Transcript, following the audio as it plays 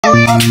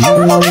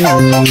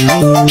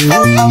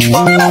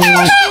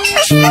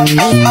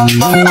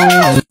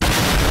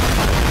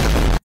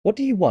What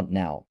do you want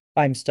now?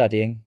 I'm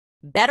studying.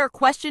 Better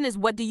question is,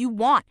 what do you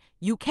want?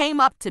 You came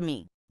up to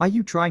me. Are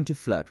you trying to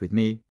flirt with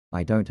me?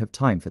 I don't have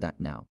time for that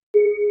now.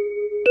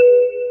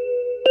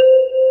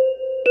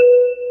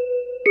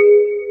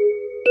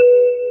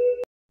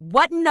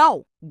 What?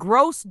 No.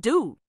 Gross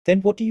dude.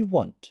 Then what do you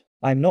want?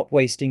 I'm not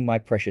wasting my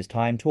precious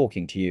time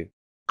talking to you.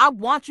 I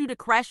want you to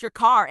crash your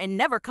car and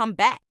never come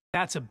back.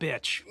 That's a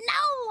bitch. No,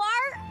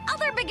 our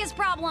other biggest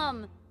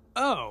problem.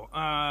 Oh,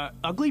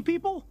 ugly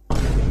people?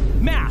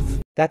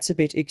 Math. That's a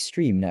bit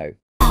extreme, no.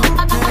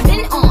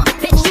 Been on,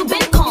 bitch, you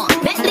been con.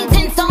 Bentley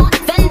tints on,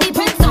 Fendi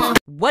prints on.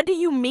 What do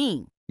you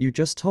mean? You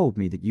just told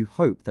me that you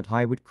hoped that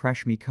I would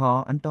crash me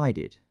car and I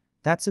did.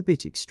 That's a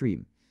bit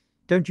extreme.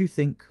 Don't you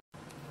think?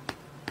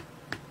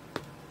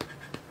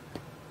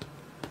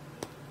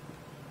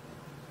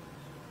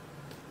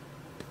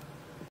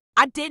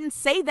 I didn't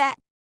say that.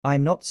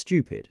 I'm not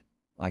stupid.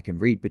 I can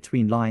read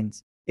between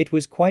lines. It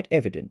was quite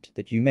evident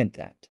that you meant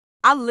that.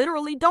 I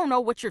literally don't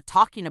know what you're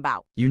talking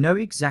about. You know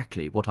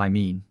exactly what I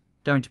mean.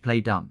 Don't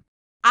play dumb.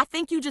 I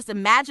think you just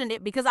imagined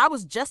it because I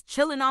was just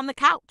chilling on the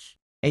couch.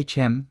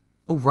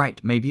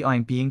 Alright, maybe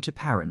I'm being too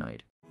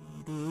paranoid.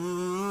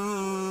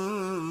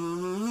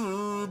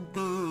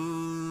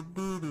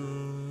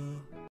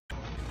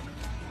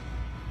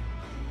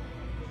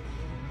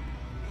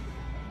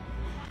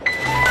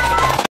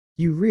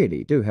 You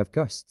really do have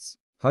gusts.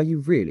 How you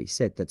really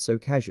said that so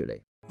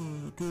casually.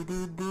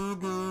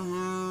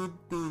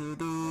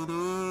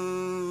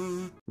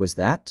 Was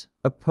that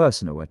a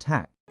personal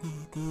attack?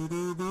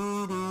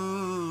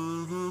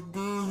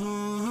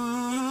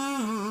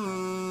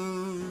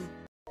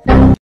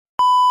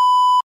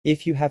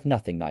 If you have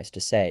nothing nice to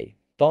say,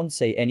 don't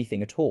say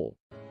anything at all.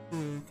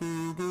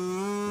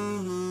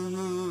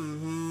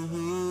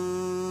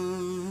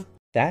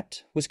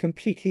 That was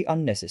completely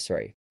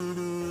unnecessary.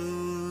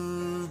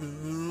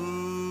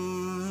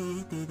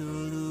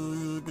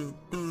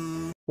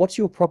 What's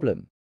your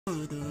problem?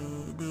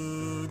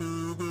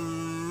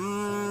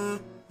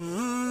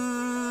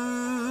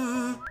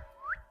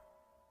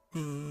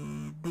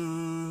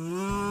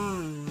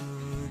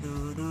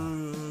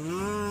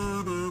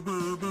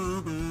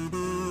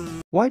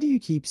 Why do you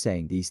keep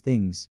saying these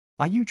things?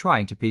 Are you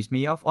trying to piss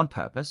me off on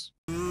purpose?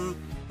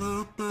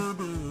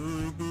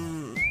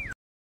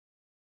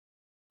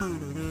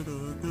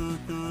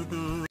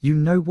 You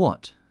know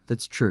what?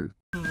 That's true.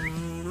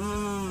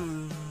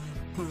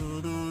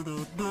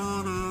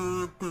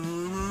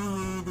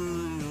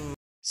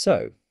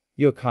 So,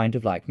 you're kind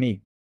of like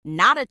me.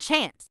 Not a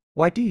chance.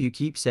 Why do you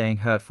keep saying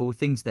hurtful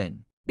things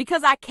then?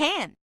 Because I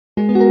can.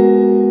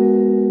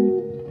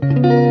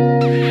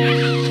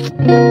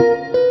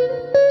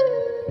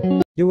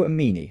 You're a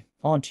meanie,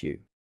 aren't you?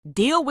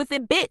 Deal with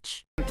it,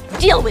 bitch.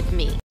 Deal with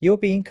me. You're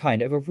being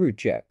kind of a rude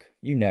jerk,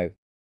 you know.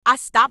 I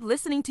stopped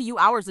listening to you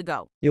hours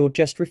ago. You're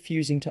just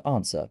refusing to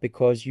answer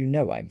because you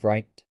know I'm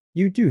right.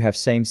 You do have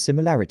same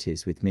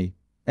similarities with me,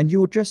 and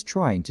you're just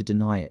trying to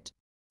deny it.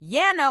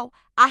 Yeah, no,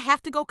 I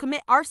have to go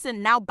commit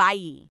arson now,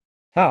 bye.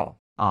 How?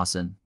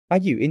 Arson? Are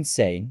you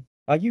insane?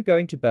 Are you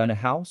going to burn a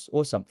house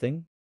or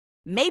something?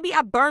 Maybe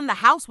I burn the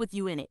house with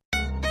you in it.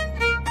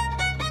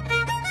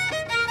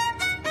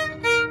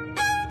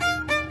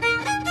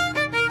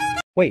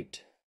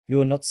 Wait,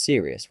 you're not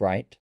serious,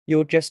 right?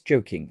 You're just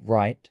joking,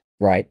 right?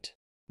 Right?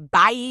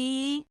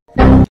 Bye.